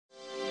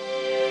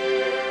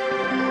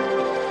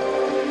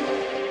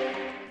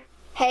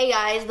Okay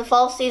guys, the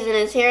fall season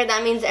is here.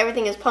 That means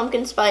everything is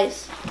pumpkin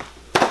spice.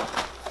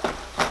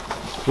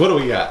 What do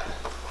we got?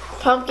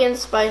 Pumpkin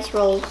spice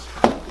rolls.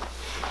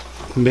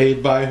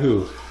 Made by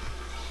who?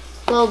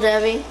 Little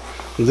Debbie.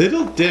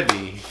 Little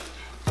Debbie.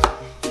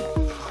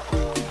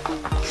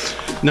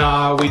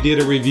 Nah, we did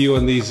a review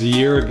on these a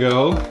year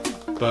ago,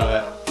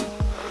 but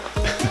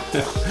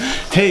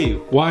hey,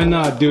 why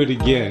not do it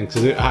again?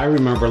 Because I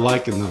remember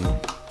liking them.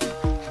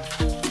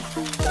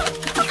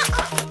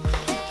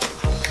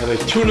 Are they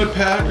tuna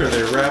pack or are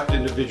they wrapped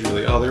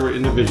individually? Oh, they were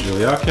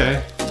individually.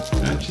 Okay.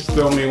 Just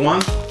throw me one.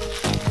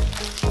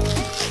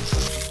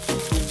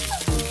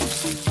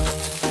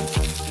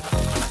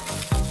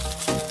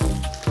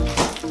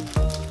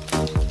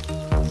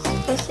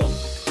 Let's see.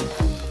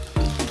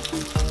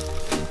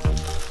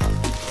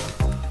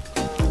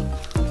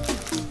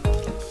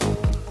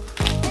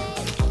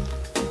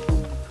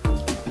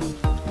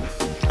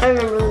 I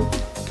remember them.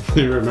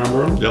 You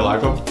remember them? You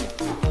like them?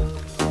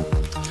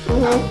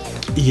 Mm-hmm.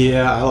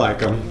 Yeah, I like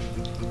them.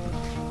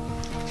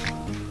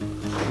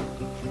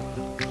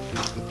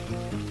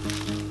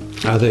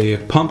 Are they a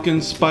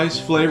pumpkin spice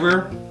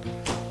flavor?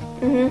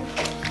 Mm-hmm.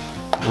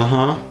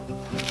 Uh-huh.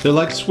 They're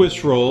like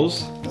Swiss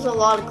rolls. There's a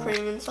lot of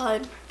cream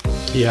inside.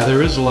 Yeah,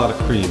 there is a lot of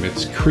cream.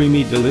 It's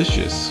creamy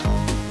delicious.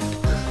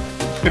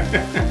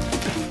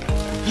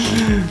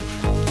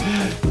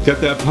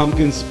 Got that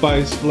pumpkin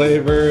spice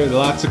flavor,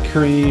 lots of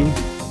cream.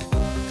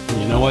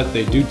 You know what?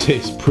 They do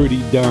taste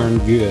pretty darn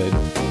good.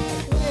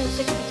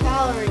 60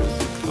 calories.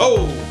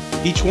 Oh,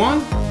 each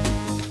one?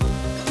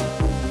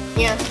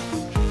 Yeah.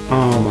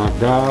 Oh my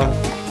God.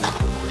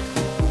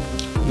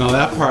 No,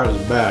 that part is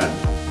bad.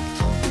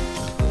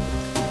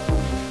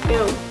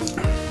 Ew.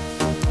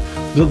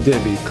 Little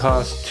Debbie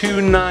costs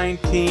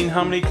 $2.19.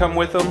 How many come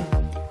with them?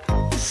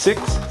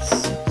 6?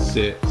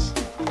 6.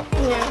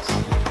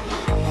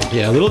 Yes.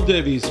 Yeah, Little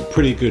Debbie's a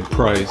pretty good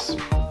price.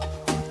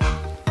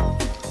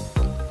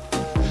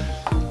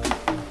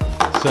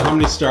 So how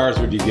many stars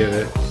would you give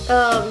it?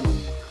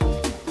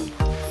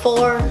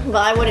 4, but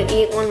I wouldn't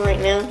eat one right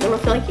now. I don't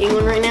feel like eating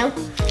one right now.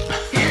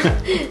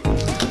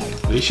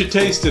 You should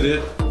tasted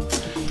it.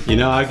 You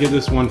know, I give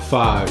this one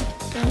 5.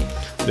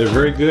 They're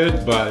very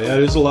good, but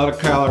that is a lot of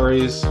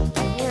calories.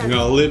 Yeah. I'm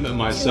gonna limit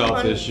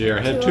myself this year.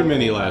 I had too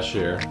many last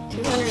year.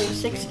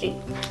 260.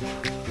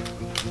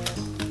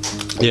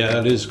 Yeah,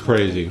 that is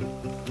crazy.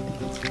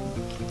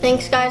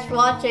 Thanks guys for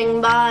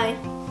watching. Bye.